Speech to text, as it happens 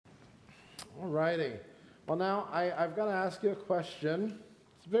All righty. Well, now I've got to ask you a question.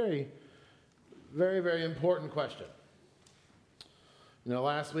 It's a very, very, very important question. You know,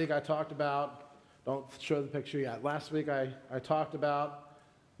 last week I talked about, don't show the picture yet. Last week I talked about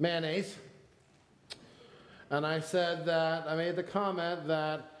mayonnaise. And I said that, I made the comment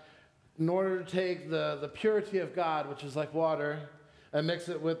that in order to take the purity of God, which is like water, and mix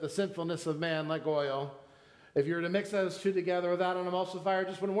it with the sinfulness of man like oil, if you were to mix those two together without an emulsifier, it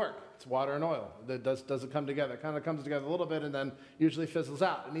just wouldn't work. It's water and oil. That doesn't come together. It kind of comes together a little bit and then usually fizzles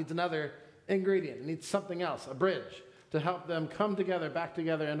out. It needs another ingredient. It needs something else, a bridge, to help them come together, back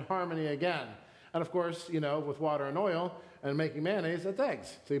together in harmony again. And of course, you know, with water and oil and making mayonnaise, that's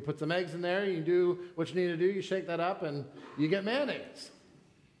eggs. So you put some eggs in there, you do what you need to do, you shake that up, and you get mayonnaise.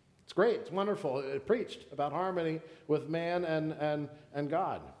 It's great. It's wonderful. It preached about harmony with man and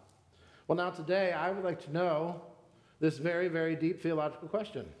God. Well, now today, I would like to know this very, very deep theological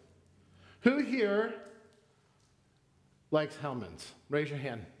question. Who here likes Hellmann's? Raise your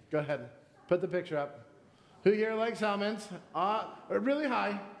hand. Go ahead. Put the picture up. Who here likes Hellmann's? Really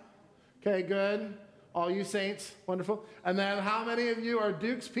high. Okay, good. All you saints. Wonderful. And then how many of you are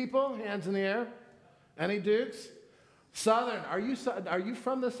Dukes people? Hands in the air. Any Dukes? Southern. Are you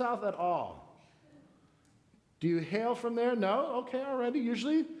from the South at all? Do you hail from there? No? Okay, already.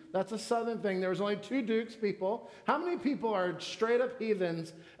 Usually that's a Southern thing. There's only 2 Dukes people. How many people are straight up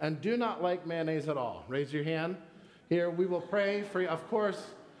heathens and do not like mayonnaise at all? Raise your hand. Here, we will pray for you. Of course,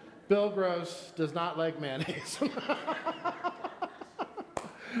 Bill Gross does not like mayonnaise.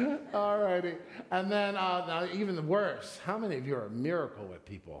 All righty. And then, now even worse, how many of you are Miracle Whip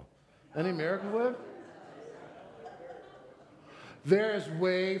people? Any Miracle Whip? There is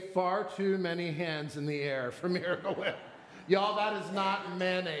far too many hands in the air for Miracle Whip. Y'all, that is not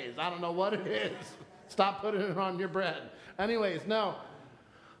mayonnaise. I don't know what it is. Stop putting it on your bread. Anyways, no.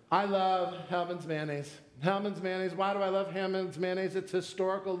 I love Hellmann's mayonnaise. Hellmann's mayonnaise. Why do I love Hellmann's mayonnaise? It's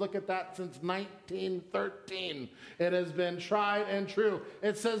historical. Look at that since 1913. It has been tried and true.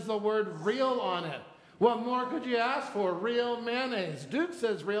 It says the word real on it. What more could you ask for? Real mayonnaise. Duke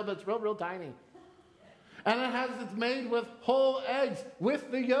says real, but it's real, real tiny. And it's made with whole eggs,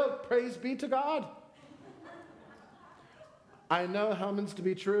 with the yolk. Praise be to God. I know Hellmann's to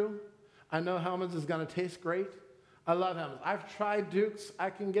be true. I know Hellmann's is going to taste great. I love Hellmann's. I've tried Duke's.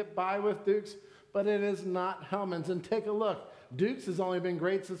 I can get by with Duke's, but it is not Hellmann's. And take a look. Duke's has only been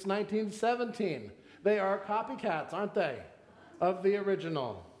great since 1917. They are copycats, aren't they, of the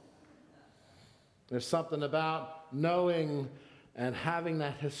original. There's something about knowing and having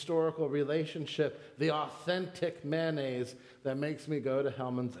that historical relationship, the authentic mayonnaise, that makes me go to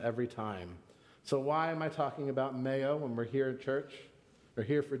Hellmann's every time. So why am I talking about mayo when we're here at church? We're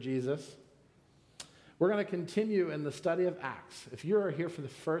here for Jesus. We're going to continue in the study of Acts. If you are here for the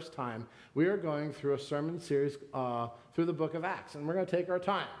first time, we are going through a sermon series through the book of Acts, and we're going to take our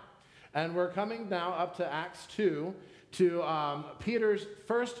time. And we're coming now up to Acts 2, to Peter's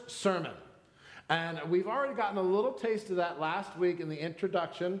first sermon. And we've already gotten a little taste of that last week in the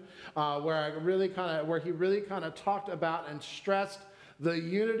introduction, where he really kind of talked about and stressed the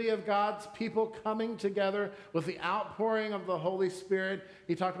unity of God's people coming together with the outpouring of the Holy Spirit.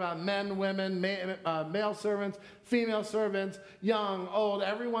 He talked about men, women, male servants, female servants, young, old.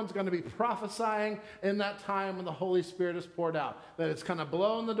 Everyone's going to be prophesying in that time when the Holy Spirit is poured out. That it's kind of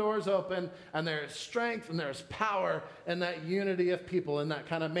blowing the doors open, and there's strength and there's power in that unity of people, in that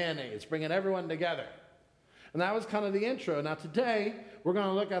kind of mayonnaise, bringing everyone together. And that was kind of the intro. Now today, we're going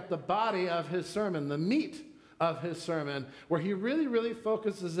to look at the body of his sermon, the meat of his sermon, where he really, really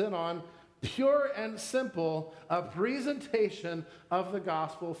focuses in on pure and simple a presentation of the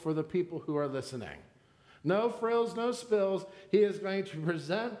gospel for the people who are listening. No frills, no spills. He is going to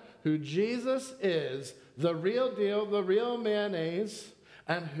present who Jesus is, the real deal, the real mayonnaise,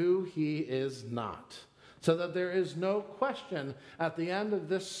 and who he is not. So that there is no question at the end of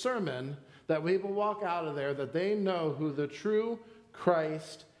this sermon that we will walk out of there that they know who the true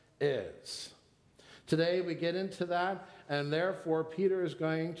Christ is. Today we get into that, and therefore Peter is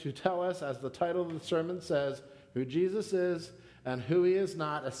going to tell us, as the title of the sermon says, who Jesus is and who he is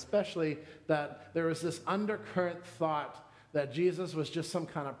not, especially that there was this undercurrent thought that Jesus was just some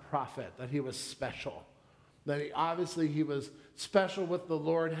kind of prophet, that he was special, that he was special with the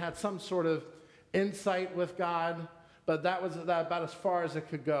Lord, had some sort of insight with God, but that was about as far as it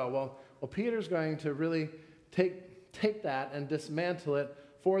could go. Well, Peter's going to really take that and dismantle it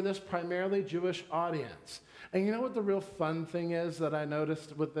for this primarily Jewish audience. And you know what the real fun thing is that I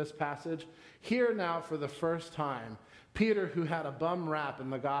noticed with this passage? Here now for the first time, Peter, who had a bum rap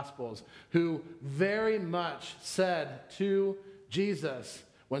in the Gospels, who very much said to Jesus,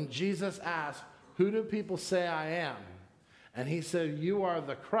 when Jesus asked, "Who do people say I am?" And he said, "You are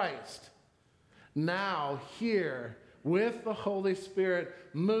the Christ." Now here, with the Holy Spirit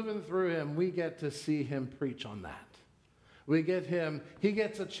moving through him, we get to see him preach on that. He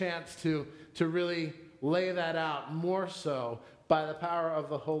gets a chance to really lay that out more so by the power of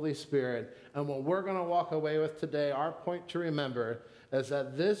the Holy Spirit. And what we're going to walk away with today, our point to remember, is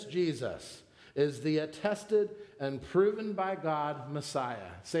that this Jesus is the attested and proven by God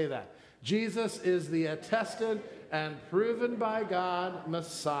Messiah. Say that. Jesus is the attested and proven by God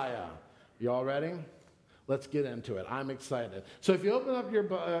Messiah. You all ready? Let's get into it. I'm excited. So if you open up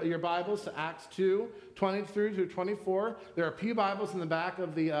your Bibles to Acts 2, 23 through 24, there are pew Bibles in the back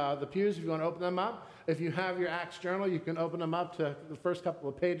of the pews if you want to open them up. If you have your Acts journal, you can open them up to the first couple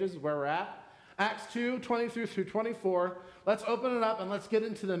of pages where we're at. Acts 2, 23 through 24. Let's open it up and let's get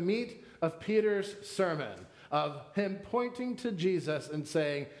into the meat of Peter's sermon, of him pointing to Jesus and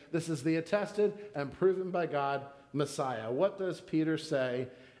saying, this is the attested and proven by God Messiah. What does Peter say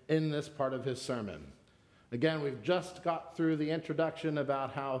in this part of his sermon? Again, we've just got through the introduction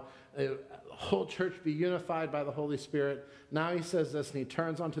about how the whole church be unified by the Holy Spirit. Now he says this, and he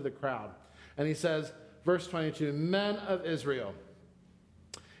turns onto the crowd. And he says, verse 22, "Men of Israel,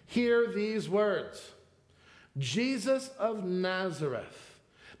 hear these words. Jesus of Nazareth."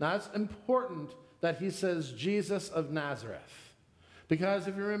 Now it's important that he says Jesus of Nazareth. Because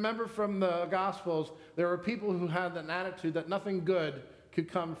if you remember from the Gospels, there were people who had an attitude that nothing good could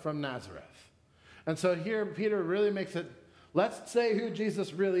come from Nazareth. And so here Peter really makes it, let's say who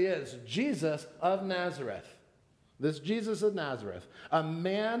Jesus really is. Jesus of Nazareth. This Jesus of Nazareth, a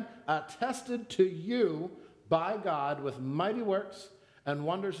man attested to you by God with mighty works and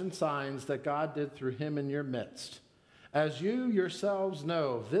wonders and signs that God did through him in your midst. As you yourselves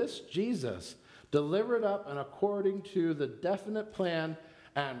know, this Jesus, delivered up and according to the definite plan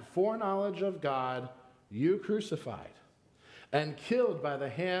and foreknowledge of God, you crucified and killed by the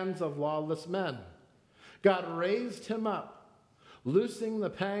hands of lawless men. God raised him up, loosing the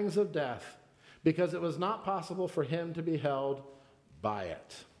pangs of death, because it was not possible for him to be held by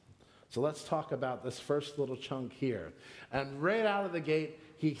it. So let's talk about this first little chunk here. And right out of the gate,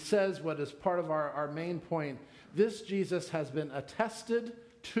 he says what is part of our main point. This Jesus has been attested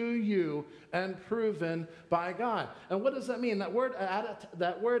to you and proven by God. And what does that mean? That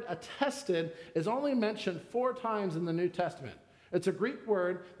word attested is only mentioned 4 times in the New Testament. It's a Greek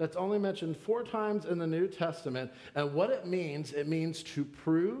word that's only mentioned 4 times in the New Testament. And what it means to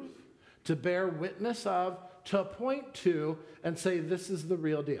prove, to bear witness of, to point to, and say this is the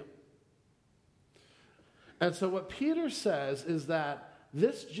real deal. And so what Peter says is that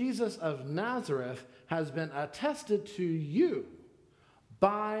this Jesus of Nazareth has been attested to you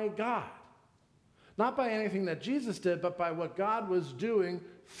by God. Not by anything that Jesus did, but by what God was doing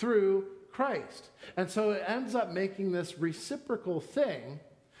through Christ. And so it ends up making this reciprocal thing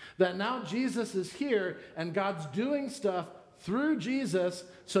that now Jesus is here and God's doing stuff through Jesus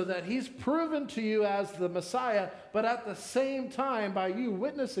so that he's proven to you as the Messiah, but at the same time, by you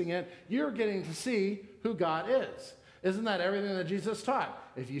witnessing it, you're getting to see who God is. Isn't that everything that Jesus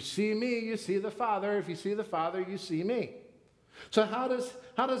taught? If you see me, you see the Father. If you see the Father, you see me. So how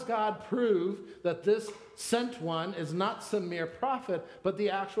does God prove that this sent one is not some mere prophet, but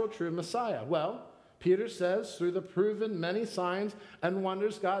the actual true Messiah? Well, Peter says, through the proven many signs and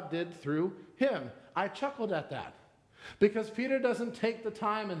wonders God did through him. I chuckled at that. Because Peter doesn't take the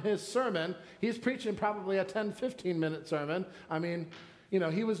time in his sermon. He's preaching probably a 10, 15-minute sermon. I mean,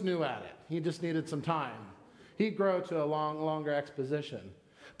 he was new at it. He just needed some time. He'd grow to a longer exposition.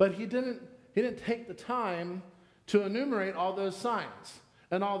 But he didn't take the time to enumerate all those signs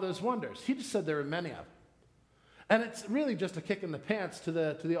and all those wonders. He just said there were many of them. And it's really just a kick in the pants to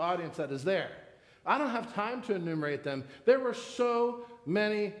the audience that is there. I don't have time to enumerate them. There were so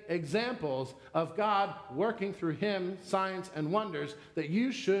many examples of God working through him, signs and wonders, that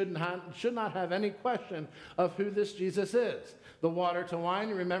you should not have any question of who this Jesus is. The water to wine,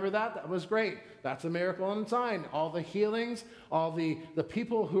 you remember that? That was great. That's a miracle and sign. All the healings, all the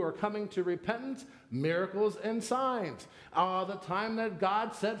people who are coming to repentance, miracles and signs. The time that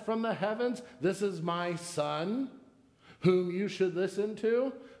God said from the heavens, this is my son, whom you should listen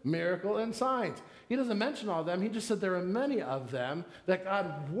to, miracle and signs. He doesn't mention all of them. He just said there are many of them that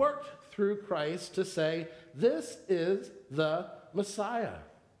God worked through Christ to say, this is the Messiah.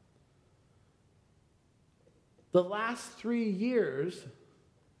 The last 3 years,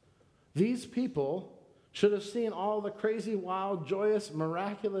 these people should have seen all the crazy, wild, joyous,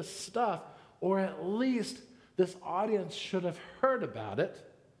 miraculous stuff, or at least this audience should have heard about it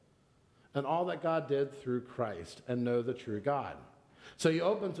and all that God did through Christ and know the true God. So he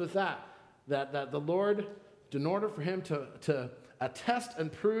opens with that the Lord, in order for him to attest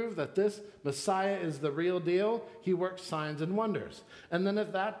and prove that this Messiah is the real deal, he works signs and wonders. And then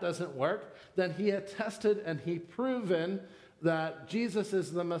if that doesn't work, then he attested and he proven that Jesus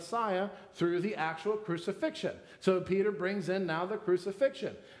is the Messiah through the actual crucifixion. So Peter brings in now the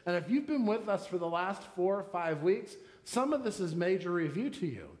crucifixion. And if you've been with us for the last 4 or 5 weeks, some of this is major review to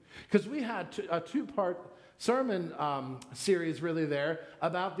you. Because we had a two-part sermon series really there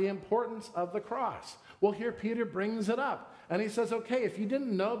about the importance of the cross. Well, here Peter brings it up. And he says, okay, if you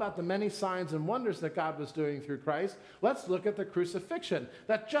didn't know about the many signs and wonders that God was doing through Christ, let's look at the crucifixion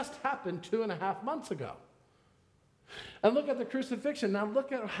that just happened 2.5 months ago. And look at the crucifixion. Now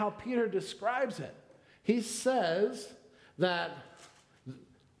look at how Peter describes it. He says that,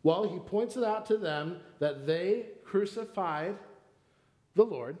 well, he points it out to them that they crucified the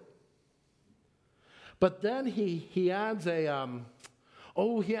Lord. But then he adds he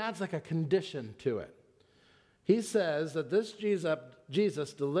adds like a condition to it. He says that this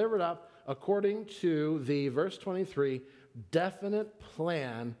Jesus delivered up according to the, verse 23, definite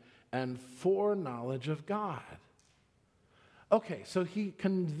plan and foreknowledge of God. Okay, so he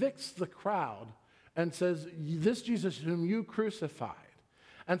convicts the crowd and says, this Jesus whom you crucified.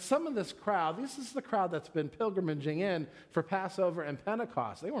 And some of this crowd, this is the crowd that's been pilgrimaging in for Passover and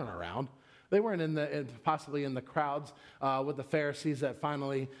Pentecost. They weren't around. They weren't possibly in the crowds with the Pharisees that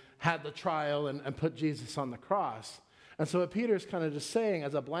finally had the trial and put Jesus on the cross. And so what Peter's kind of just saying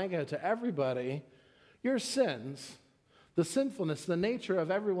as a blanket to everybody, your sins, the sinfulness, the nature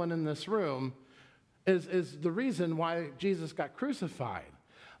of everyone in this room is the reason why Jesus got crucified.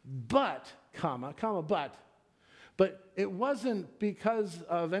 But it wasn't because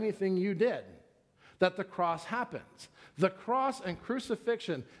of anything you did that the cross happens. The cross and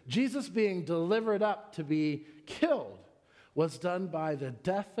crucifixion, Jesus being delivered up to be killed, was done by the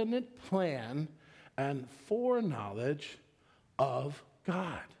definite plan and foreknowledge of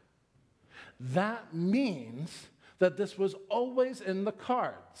God. That means that this was always in the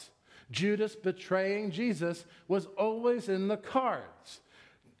cards. Judas betraying Jesus was always in the cards.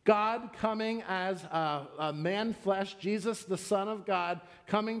 God coming as a man flesh, Jesus, the Son of God,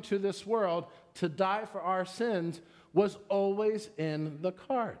 coming to this world to die for our sins was always in the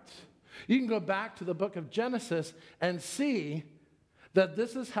cards. You can go back to the book of Genesis and see that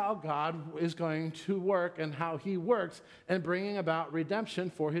this is how God is going to work and how he works in bringing about redemption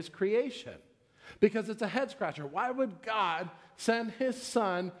for his creation. Because it's a head scratcher. Why would God send his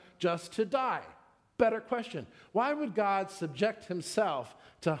son just to die? Better question. Why would God subject himself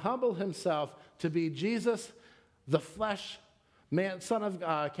to humble himself to be Jesus, the flesh man, son of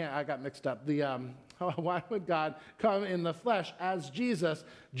God? I got mixed up. Why would God come in the flesh as Jesus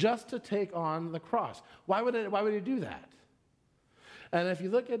just to take on the cross? Why would he do that? And if you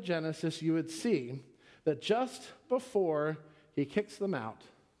look at Genesis, you would see that just before he kicks them out,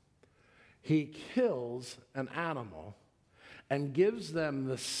 he kills an animal and gives them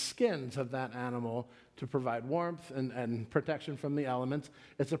the skins of that animal to provide warmth and protection from the elements.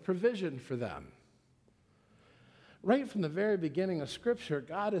 It's a provision for them. Right from the very beginning of Scripture,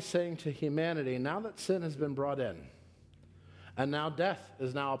 God is saying to humanity, now that sin has been brought in, and now death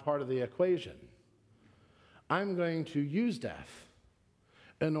is now a part of the equation, I'm going to use death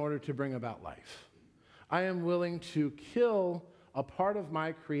in order to bring about life. I am willing to kill a part of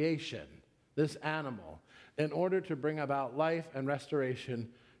my creation, this animal, in order to bring about life and restoration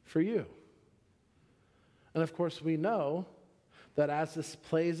for you. And of course, we know that as this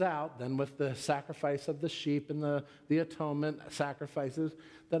plays out, then with the sacrifice of the sheep and the atonement sacrifices,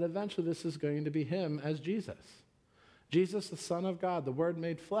 that eventually this is going to be him as Jesus. Jesus, the Son of God, the Word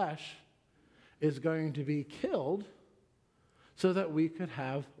made flesh, is going to be killed so that we could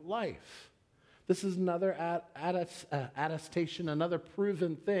have life. This is another attestation, another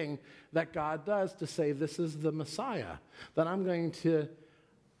proven thing that God does to say this is the Messiah, that I'm going to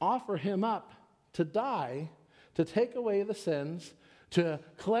offer him up to die, to take away the sins, to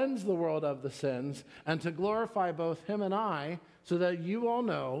cleanse the world of the sins, and to glorify both him and I, so that you all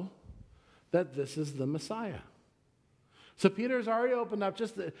know that this is the Messiah. So Peter's already opened up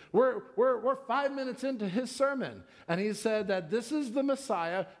we're 5 minutes into his sermon, and he said that this is the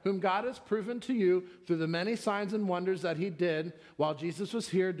Messiah whom God has proven to you through the many signs and wonders that he did while Jesus was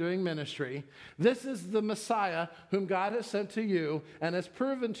here doing ministry. This is the Messiah whom God has sent to you and has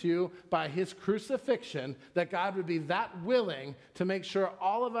proven to you by his crucifixion that God would be that willing to make sure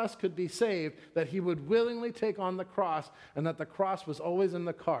all of us could be saved, that he would willingly take on the cross, and that the cross was always in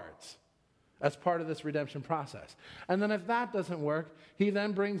the cards as part of this redemption process. And then if that doesn't work, he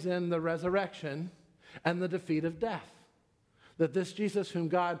then brings in the resurrection and the defeat of death. that this Jesus whom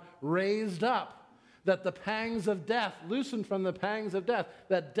God raised up, that the pangs of death, loosened from the pangs of death,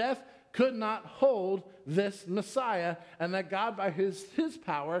 that death could not hold this Messiah, and that God, by his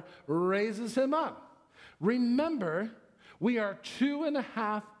power, raises him up. Remember, we are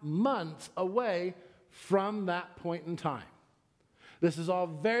 2.5 months away from that point in time. This is all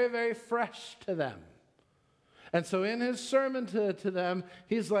very, very fresh to them. And so in his sermon to them,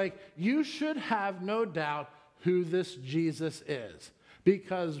 he's like, you should have no doubt who this Jesus is.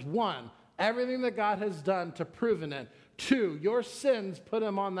 Because 1, everything that God has done to prove it. 2, your sins put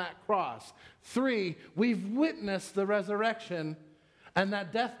him on that cross. 3, we've witnessed the resurrection, and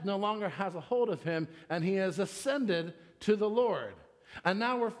that death no longer has a hold of him, and he has ascended to the Lord. And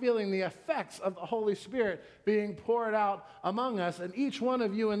now we're feeling the effects of the Holy Spirit being poured out among us, and each one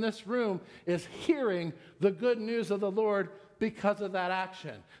of you in this room is hearing the good news of the Lord because of that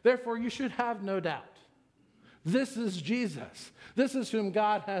action. Therefore, you should have no doubt. This is Jesus. This is whom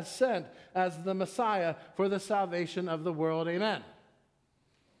God has sent as the Messiah for the salvation of the world. Amen.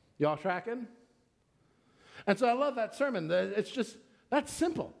 Y'all tracking? And so I love that sermon. It's just, that's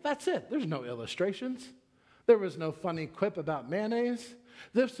simple. That's it. There's no illustrations. There was no funny quip about mayonnaise.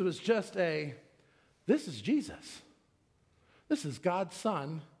 This was just this is Jesus. This is God's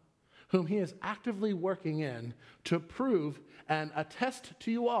Son, whom he is actively working in to prove and attest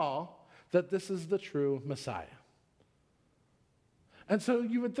to you all that this is the true Messiah. And so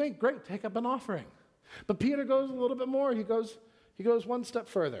you would think, great, take up an offering. But Peter goes a little bit more. He goes one step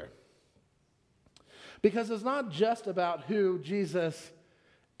further. Because it's not just about who Jesus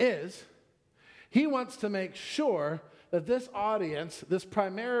is. He wants to make sure that this audience, this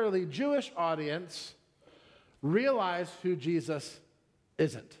primarily Jewish audience, realize who Jesus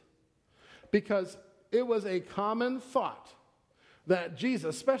isn't. Because it was a common thought that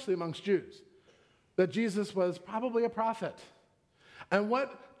Jesus, especially amongst Jews, that Jesus was probably a prophet. And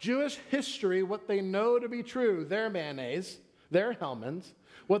what Jewish history, what they know to be true, their mayonnaise, their Hellmann's,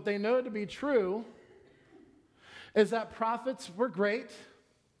 what they know to be true is that prophets were great.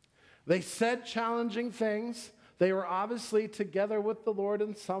 They said challenging things. They were obviously together with the Lord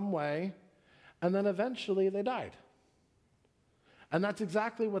in some way. And then eventually they died. And that's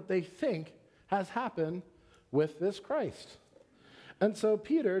exactly what they think has happened with this Christ. And so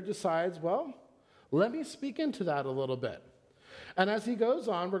Peter decides, well, let me speak into that a little bit. And as he goes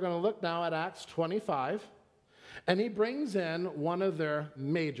on, we're going to look now at Acts 25. And he brings in one of their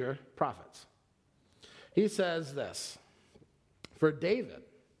major prophets. He says this, for David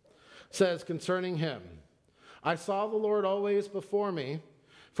says concerning him, I saw the Lord always before me,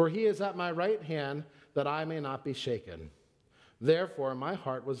 for he is at my right hand, that I may not be shaken. Therefore my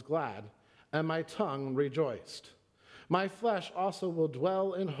heart was glad, and my tongue rejoiced. My flesh also will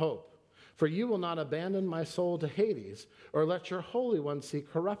dwell in hope, for you will not abandon my soul to Hades, or let your Holy One see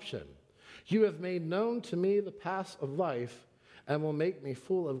corruption. You have made known to me the paths of life, and will make me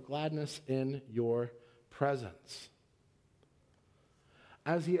full of gladness in your presence.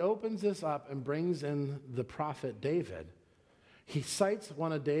 As he opens this up and brings in the prophet David, he cites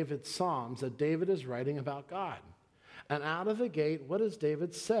one of David's psalms that David is writing about God. And out of the gate, what does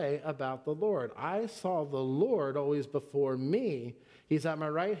David say about the Lord? I saw the Lord always before me. He's at my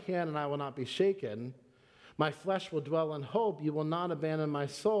right hand, and I will not be shaken. My flesh will dwell in hope. You will not abandon my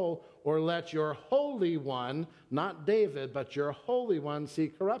soul, or let your Holy One, not David, but your Holy One, see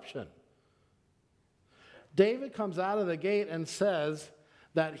corruption. David comes out of the gate and says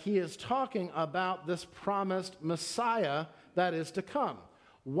that he is talking about this promised Messiah that is to come.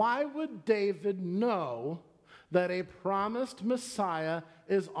 Why would David know that a promised Messiah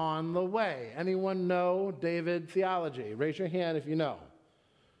is on the way? Anyone know David theology? Raise your hand if you know.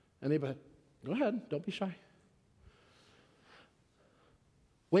 Anybody? Go ahead, don't be shy.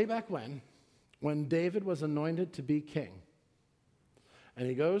 Way back when David was anointed to be king, and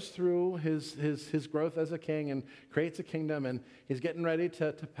he goes through his growth as a king and creates a kingdom, and he's getting ready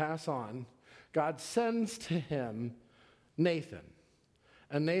to pass on, God sends to him Nathan.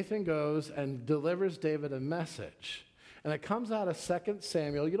 And Nathan goes and delivers David a message. And it comes out of 2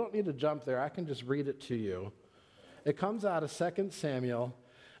 Samuel. You don't need to jump there. I can just read it to you. It comes out of 2 Samuel.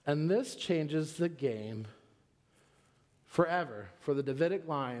 And this changes the game forever for the Davidic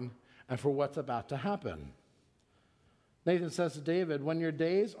line and for what's about to happen. Nathan says to David, when your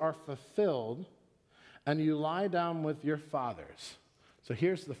days are fulfilled and you lie down with your fathers. So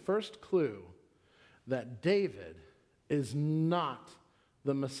here's the first clue that David is not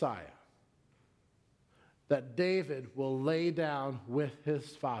the Messiah. That David will lay down with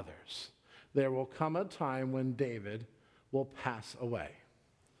his fathers. There will come a time when David will pass away.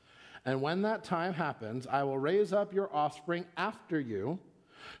 And when that time happens, I will raise up your offspring after you,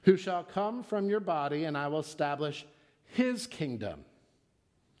 who shall come from your body, and I will establish his kingdom.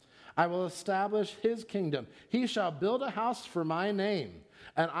 I will establish his kingdom. He shall build a house for my name,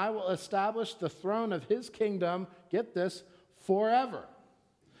 and I will establish the throne of his kingdom, get this, forever.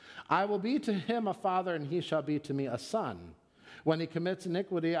 I will be to him a father, and he shall be to me a son. When he commits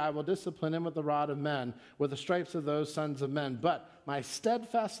iniquity, I will discipline him with the rod of men, with the stripes of those sons of men. But my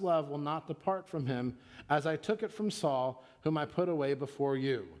steadfast love will not depart from him, as I took it from Saul, whom I put away before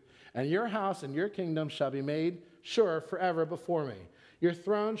you. And your house and your kingdom shall be made sure forever before me. Your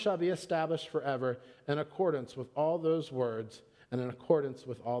throne shall be established forever in accordance with all those words and in accordance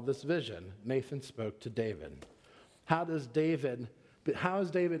with all this vision. Nathan spoke to David. How is David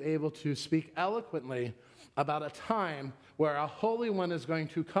able to speak eloquently about a time where a holy one is going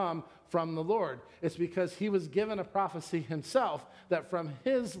to come from the Lord? It's because he was given a prophecy himself that from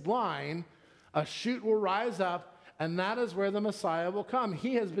his line a shoot will rise up, and that is where the Messiah will come.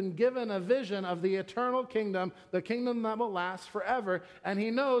 He has been given a vision of the eternal kingdom, the kingdom that will last forever, and he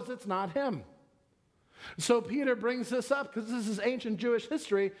knows it's not him. So Peter brings this up because this is ancient Jewish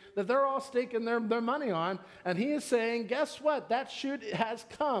history that they're all staking their money on. And he is saying, guess what? That shoot has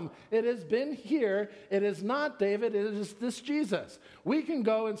come. It has been here. It is not David. It is this Jesus. We can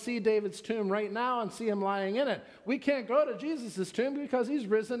go and see David's tomb right now and see him lying in it. We can't go to Jesus' tomb because he's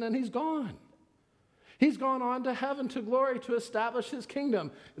risen and he's gone. He's gone on to heaven, to glory, to establish his kingdom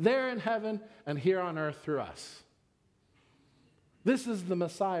there in heaven and here on earth through us. This is the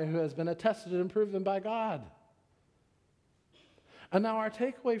Messiah who has been attested and proven by God. And now our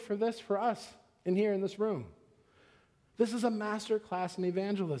takeaway for this, for us in here in this room, this is a master class in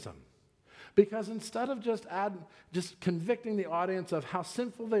evangelism. Because instead of just convicting the audience of how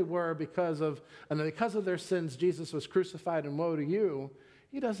sinful they were because of their sins, Jesus was crucified and woe to you,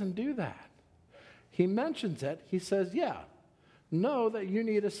 he doesn't do that. He mentions it. He says, yeah, know that you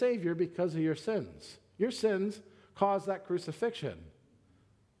need a Savior because of your sins. Your sins caused that crucifixion.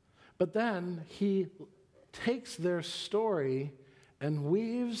 But then he takes their story and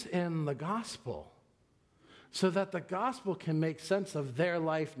weaves in the gospel so that the gospel can make sense of their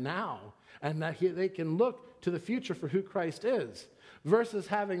life now and that they can look to the future for who Christ is versus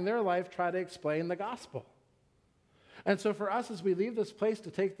having their life try to explain the gospel. And so for us, as we leave this place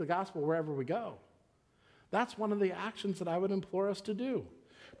to take the gospel wherever we go, that's one of the actions that I would implore us to do,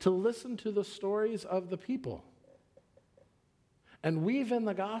 to listen to the stories of the people and weave in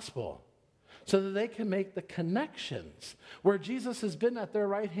the gospel so that they can make the connections where Jesus has been at their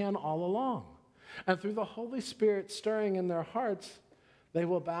right hand all along. And through the Holy Spirit stirring in their hearts, they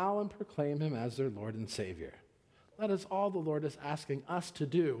will bow and proclaim him as their Lord and Savior. That is all the Lord is asking us to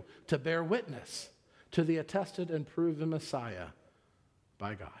do, to bear witness to the attested and proven Messiah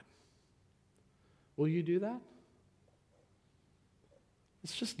by God. Will you do that?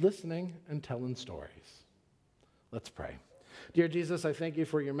 It's just listening and telling stories. Let's pray. Dear Jesus, I thank you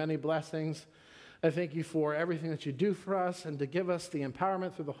for your many blessings. I thank you for everything that you do for us and to give us the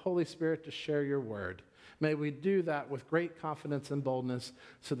empowerment through the Holy Spirit to share your word. May we do that with great confidence and boldness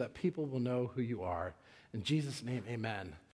so that people will know who you are. In Jesus' name, amen.